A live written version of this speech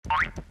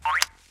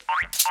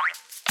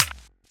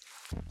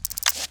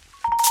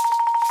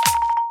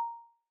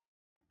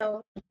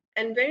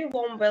and very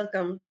warm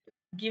welcome,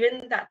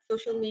 given that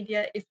social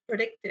media is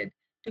predicted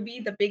to be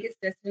the biggest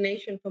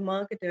destination for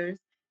marketers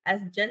as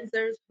Gen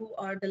Zers, who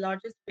are the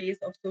largest base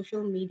of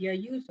social media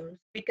users,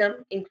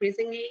 become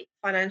increasingly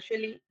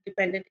financially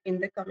dependent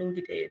in the coming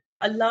decade.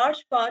 A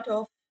large part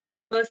of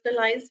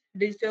personalized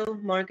digital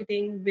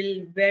marketing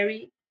will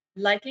very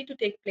likely to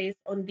take place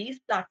on these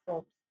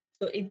platforms,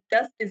 so it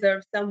does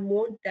deserve some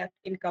more depth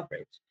in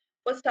coverage.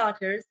 For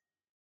starters,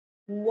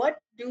 what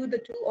do the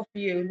two of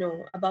you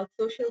know about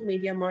social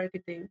media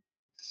marketing?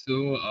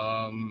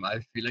 I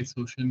feel like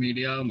social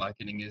media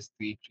marketing is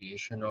the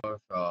creation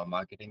of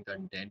marketing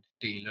content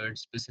tailored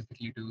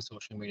specifically to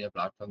social media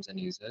platforms and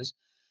users.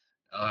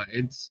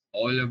 It's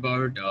all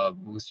about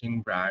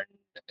boosting brand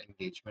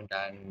engagement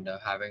and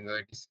having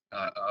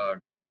a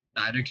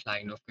direct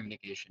line of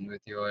communication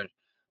with your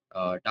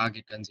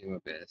target consumer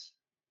base.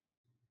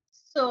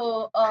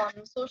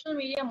 Social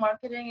media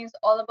marketing is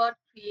all about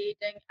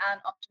creating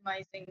and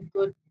optimizing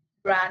good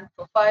brand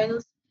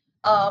profiles,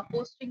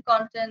 posting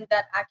content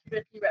that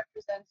accurately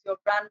represents your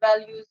brand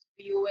values,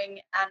 viewing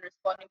and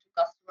responding to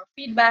customer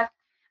feedback,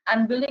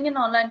 and building an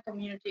online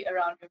community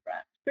around your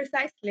brand.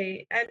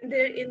 Precisely, and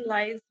therein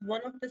lies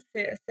one of the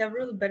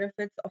several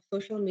benefits of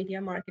social media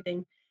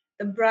marketing,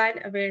 the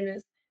brand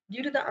awareness.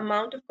 Due to the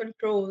amount of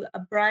control a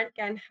brand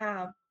can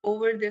have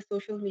over their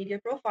social media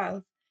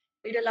profiles,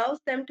 it allows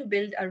them to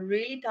build a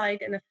really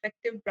tight and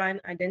effective brand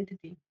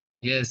identity.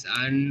 Yes,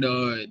 and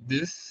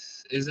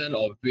this is an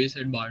obvious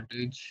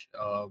advantage.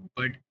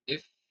 But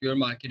if your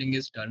marketing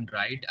is done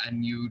right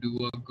and you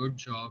do a good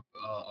job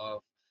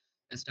of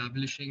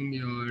establishing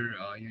your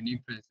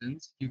unique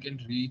presence, you can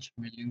reach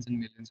millions and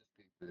millions of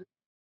people.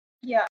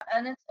 Yeah,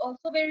 and it's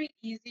also very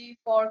easy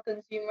for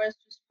consumers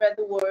to spread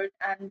the word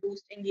and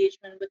boost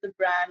engagement with the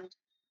brand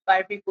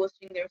by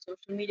reposting their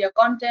social media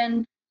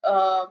content,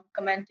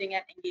 commenting,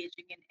 and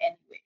engaging in any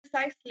way.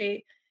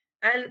 Precisely.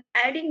 And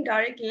adding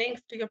direct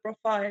links to your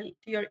profile,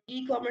 to your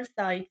e commerce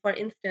site, for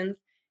instance,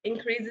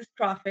 increases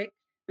traffic,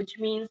 which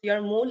means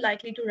you're more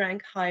likely to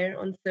rank higher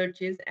on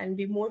searches and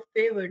be more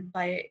favored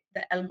by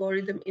the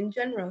algorithm in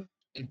general.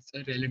 It's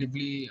a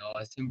relatively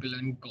simple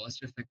and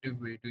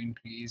cost-effective way to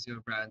increase your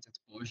brand's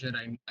exposure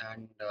and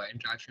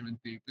interaction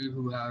with people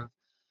who have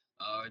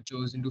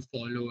chosen to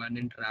follow and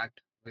interact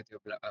with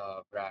your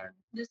brand.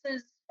 This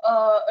is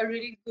a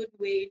really good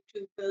way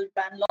to build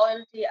brand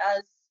loyalty,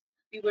 as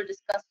we were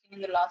discussing in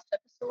the last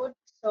episode.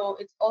 So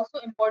it's also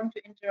important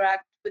to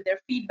interact with their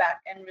feedback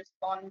and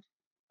respond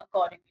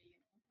accordingly.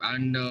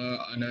 And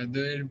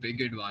another big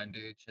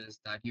advantage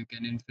is that you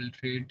can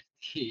infiltrate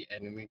the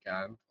enemy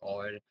camp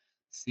or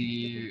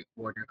see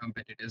what your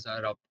competitors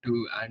are up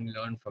to and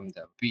learn from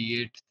them,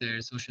 be it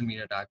their social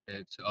media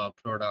tactics,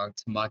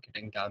 products,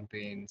 marketing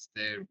campaigns,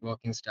 their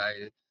working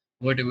style,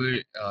 whatever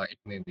it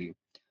may be.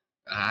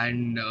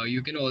 And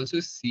you can also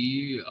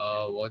see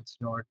what's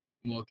not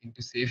working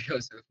to save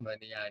yourself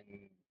money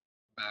and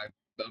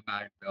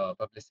bad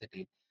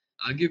publicity.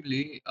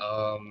 Arguably,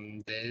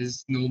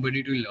 there's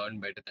nobody to learn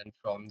better than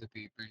from the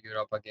people you're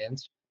up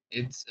against.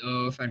 It's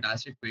a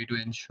fantastic way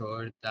to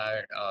ensure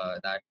that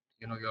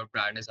your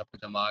brand is up to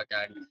the mark,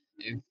 and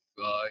if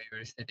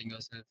you're setting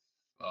yourself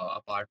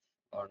apart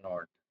or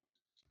not.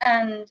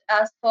 And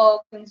as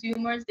for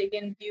consumers, they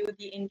can view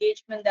the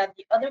engagement that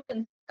the other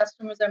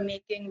customers are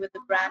making with the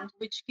brand,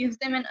 which gives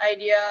them an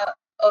idea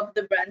of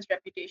the brand's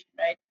reputation,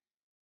 right?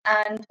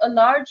 And a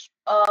large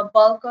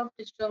bulk of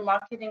digital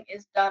marketing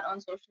is done on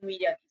social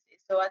media these days.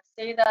 So I'd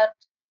say that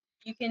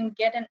you can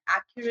get an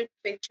accurate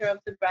picture of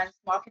the brand's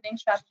marketing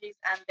strategies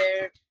and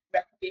their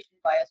reputation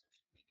via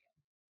social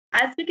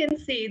media. As we can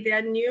see, there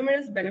are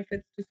numerous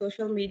benefits to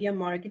social media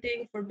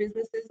marketing for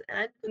businesses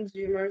and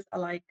consumers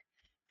alike.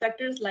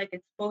 Factors like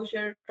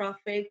exposure,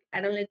 traffic,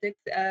 analytics,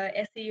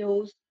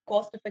 SEOs,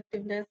 cost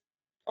effectiveness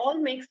all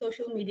make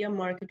social media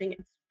marketing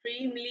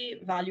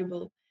extremely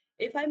valuable.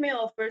 If I may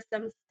offer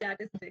some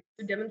statistics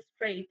to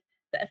demonstrate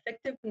the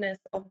effectiveness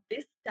of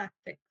this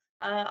tactic,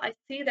 I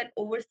see that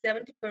over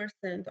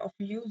 70% of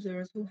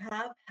users who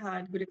have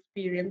had good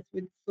experience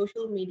with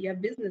social media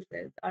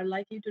businesses are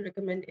likely to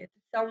recommend it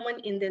to someone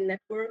in their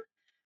network.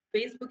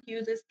 Facebook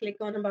users click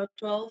on about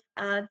 12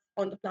 ads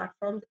on the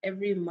platforms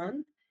every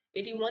month.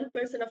 81%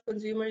 of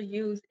consumers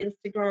use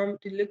Instagram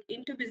to look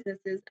into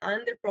businesses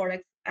and their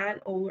products and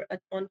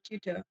on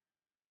Twitter.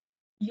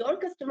 Your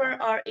customer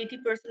are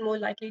 80% more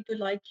likely to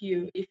like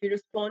you if you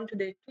respond to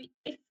their tweet.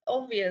 It's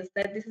obvious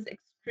that this is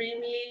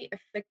extremely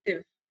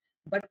effective.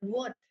 But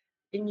what,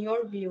 in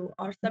your view,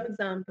 are some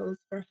examples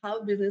for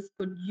how business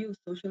could use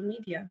social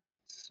media?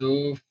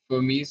 So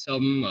for me,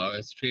 some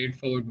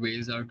straightforward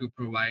ways are to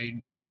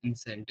provide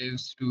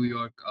incentives to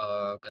your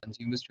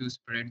consumers to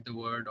spread the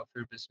word of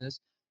your business,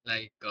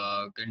 like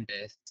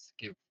contests,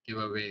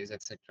 giveaways,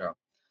 etc.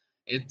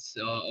 It's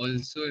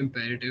also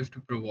imperative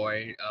to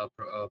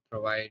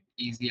provide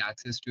easy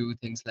access to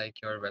things like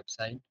your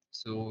website.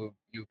 So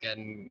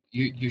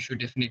you should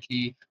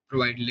definitely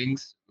provide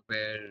links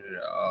where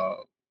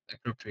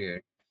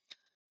appropriate.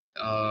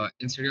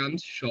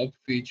 Instagram's shop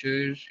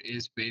feature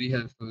is very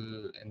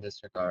helpful in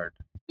this regard.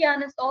 Yeah,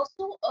 and it's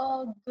also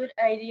a good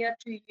idea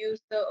to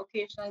use the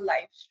occasional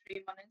live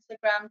stream on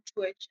Instagram,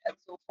 Twitch, and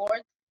so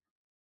forth.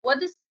 What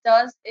this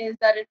does is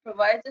that it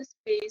provides a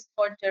space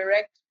for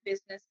direct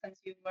business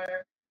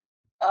consumer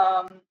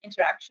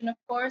interaction, of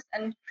course,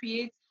 and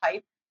creates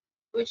hype,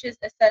 which is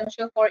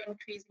essential for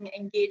increasing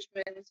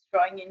engagements,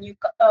 drawing in new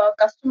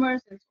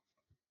customers, and so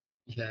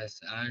Yes,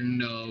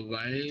 and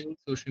while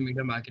social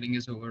media marketing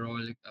is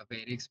overall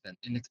very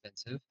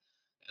inexpensive,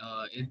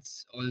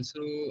 it's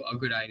also a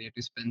good idea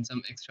to spend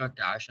some extra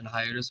cash and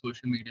hire a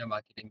social media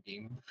marketing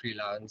team,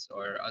 freelance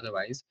or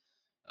otherwise,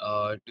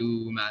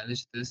 to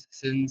manage this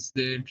since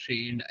they're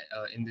trained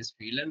in this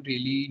field and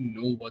really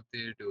know what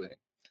they're doing.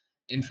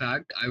 In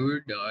fact, I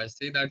would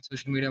say that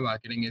social media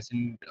marketing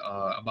isn't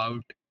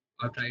about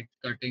outright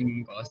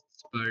cutting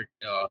costs,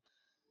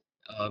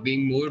 but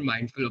being more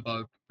mindful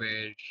about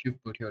where you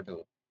put your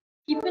dough.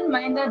 keep in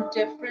mind that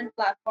different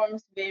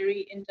platforms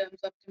vary in terms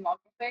of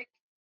demographic.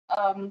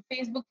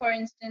 Facebook, for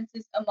instance,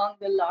 is among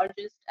the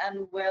largest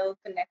and well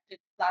connected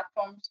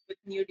platforms with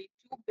nearly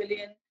 2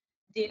 billion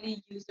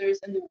daily users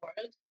in the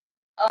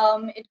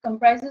world. It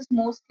comprises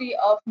mostly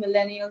of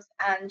millennials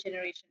and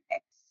Generation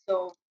X.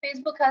 So,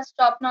 Facebook has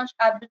top notch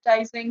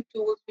advertising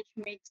tools, which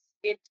makes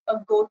it a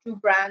go to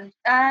brand.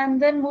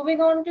 And then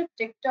moving on to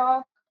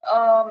TikTok,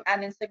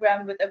 and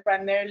Instagram with a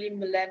primarily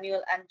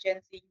millennial and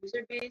Gen Z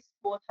user base,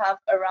 both have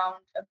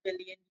around a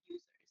billion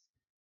users.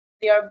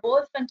 They are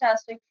both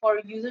fantastic for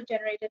user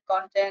generated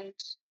content,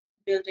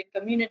 building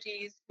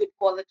communities, good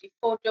quality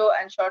photo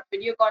and short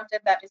video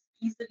content that is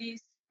easily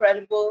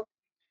spreadable,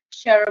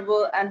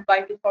 shareable, and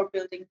vital for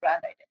building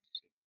brand identity.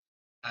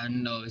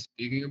 And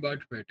speaking about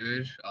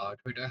Twitter,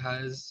 Twitter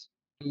has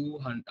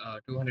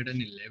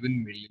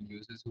 211 million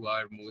users who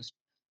are most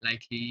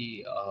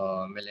likely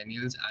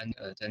millennials and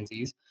Gen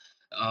Zs,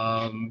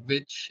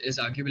 which is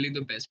arguably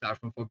the best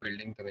platform for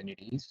building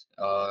communities.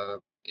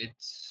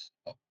 It's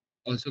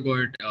also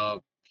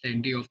got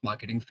plenty of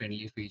marketing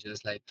friendly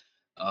features like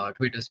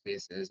Twitter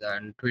Spaces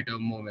and Twitter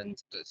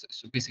Moments.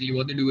 So basically,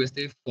 what they do is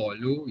they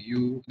follow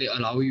you, they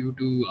allow you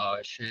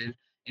to share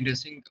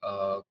interesting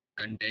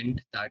content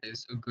that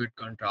is a good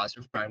contrast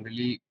of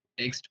primarily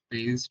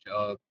text-based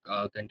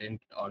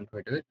content on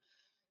Twitter.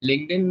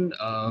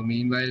 LinkedIn,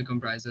 meanwhile,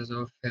 comprises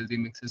of healthy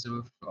mixes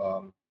of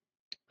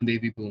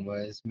baby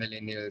boomers,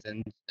 millennials,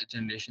 and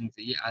Generation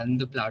Z, and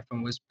the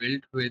platform was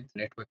built with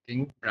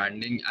networking,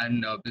 branding,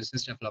 and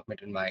business development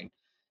in mind.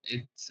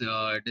 It's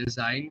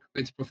designed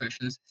with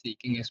professionals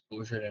seeking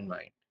exposure in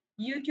mind.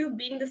 YouTube,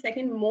 being the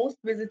second most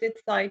visited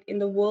site in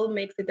the world,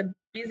 makes it a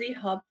busy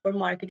hub for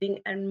marketing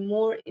and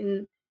more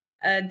in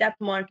depth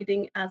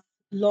marketing as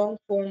long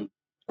form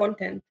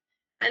content.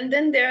 And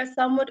then there are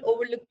somewhat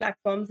overlooked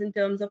platforms in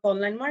terms of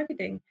online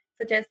marketing,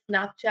 such as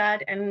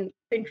Snapchat and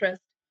Pinterest.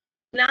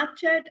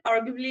 Snapchat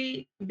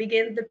arguably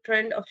began the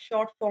trend of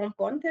short form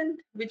content,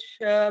 which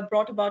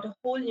brought about a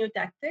whole new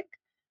tactic.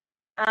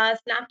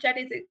 Snapchat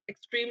is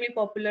extremely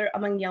popular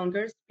among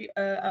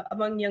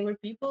among younger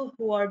people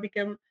who are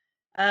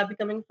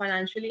becoming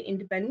financially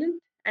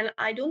independent, and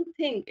I don't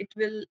think it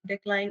will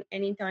decline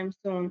anytime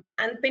soon.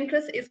 And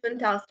Pinterest is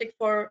fantastic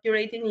for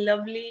curating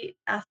lovely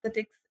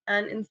aesthetics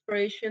and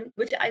inspiration,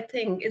 which I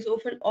think is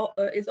often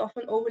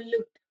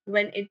overlooked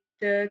when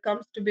it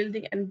comes to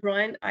building and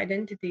brand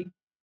identity.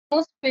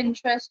 Most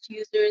Pinterest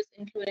users,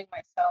 including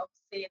myself,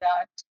 say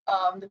that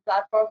the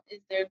platform is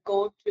their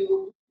go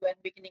to when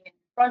beginning a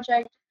new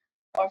project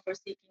or for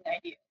seeking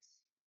ideas.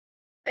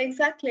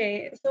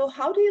 Exactly. So,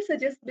 how do you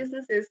suggest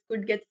businesses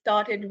could get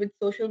started with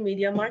social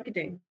media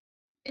marketing?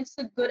 It's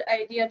a good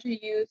idea to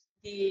use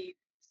the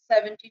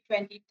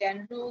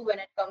 70-20-10 rule when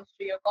it comes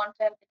to your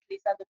content, at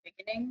least at the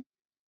beginning.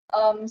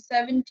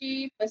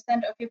 70%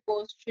 of your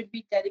posts should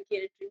be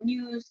dedicated to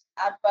news,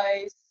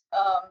 advice,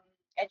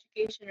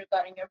 education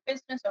regarding your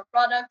business or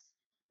products.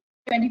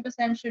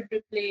 20% should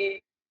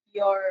replay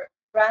your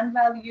brand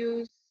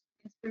values,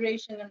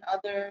 inspiration, and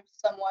other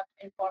somewhat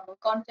informal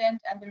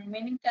content. And the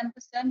remaining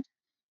 10%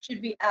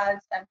 should be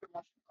ads and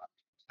promotion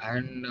content.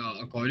 And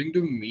according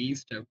to me,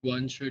 step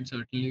one should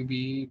certainly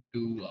be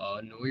to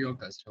know your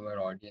customer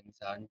audience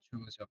and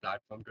choose your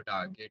platform to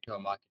target your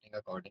marketing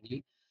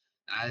accordingly.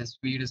 As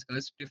we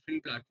discussed,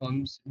 different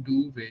platforms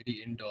do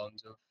vary in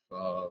terms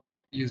of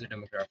user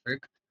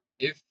demographic.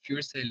 If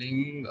you're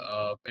selling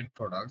pet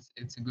products,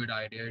 it's a good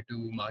idea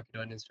to market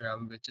on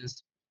Instagram, which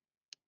is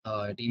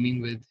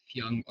teaming with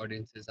young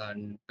audiences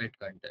and pet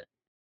content.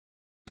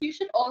 You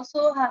should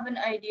also have an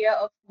idea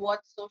of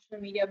what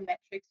social media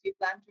metrics you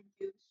plan to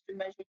use to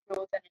measure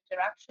growth and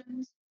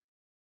interactions,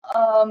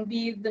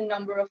 be it the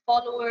number of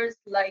followers,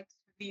 likes,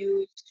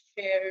 views,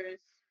 shares,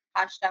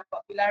 hashtag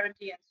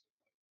popularity, and so on.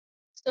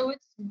 So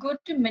it's good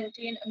to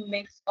maintain a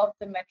mix of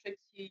the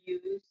metrics you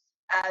use,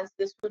 as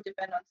this will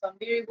depend on some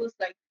variables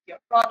like your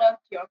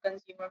product, your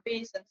consumer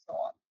base, and so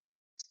on.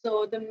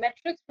 So the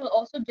metrics will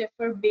also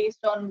differ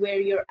based on where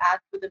you're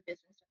at with the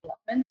business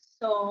development.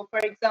 So, for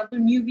example,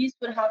 newbies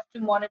would have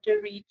to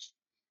monitor reach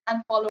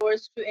and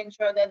followers to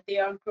ensure that they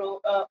are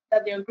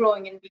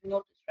growing and being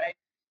noticed, right?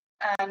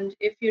 And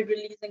if you're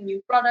releasing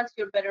new products,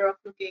 you're better off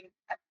looking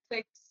at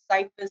clicks,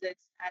 site visits,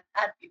 and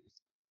ad views.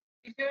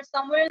 If you're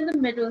somewhere in the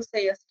middle,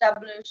 say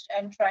established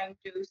and trying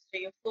to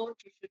stay afloat,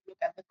 you should look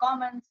at the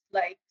comments,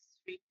 likes,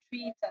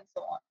 retweets, and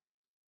so on.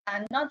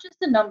 And not just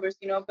the numbers,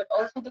 but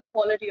also the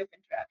quality of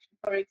interaction.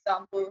 For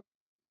example,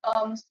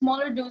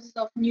 smaller doses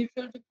of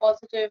neutral to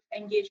positive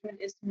engagement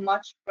is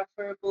much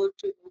preferable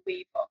to a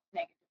wave of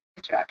negative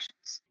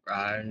interactions.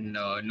 And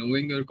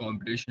knowing your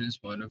competition is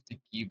one of the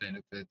key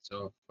benefits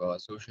of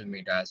social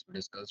media, as we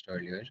discussed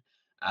earlier.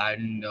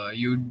 And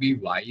you'd be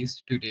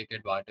wise to take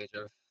advantage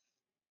of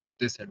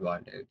this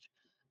advantage.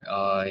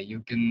 You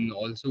can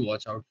also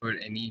watch out for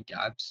any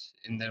gaps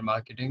in their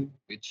marketing,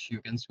 which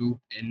you can swoop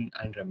in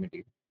and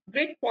remedy.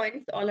 Great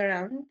points all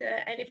around.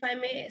 And if I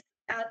may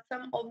add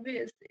some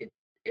obvious,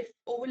 if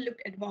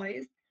overlooked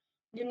advice,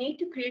 you need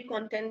to create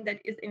content that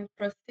is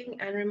interesting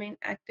and remain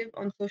active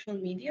on social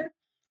media.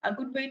 A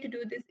good way to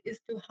do this is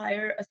to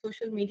hire a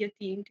social media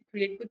team to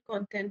create good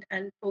content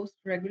and post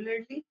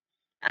regularly.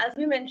 As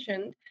we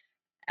mentioned,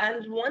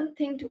 and one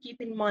thing to keep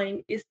in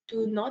mind is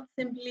to not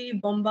simply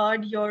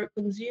bombard your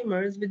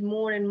consumers with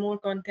more and more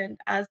content,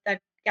 as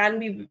that can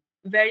be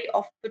very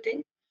off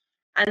putting.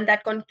 And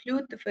that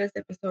concludes the first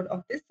episode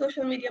of this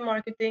social media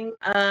marketing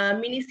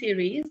mini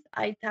series.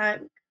 I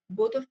thank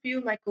both of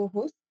you, my co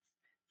hosts,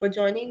 for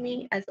joining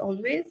me as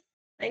always.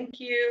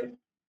 Thank you.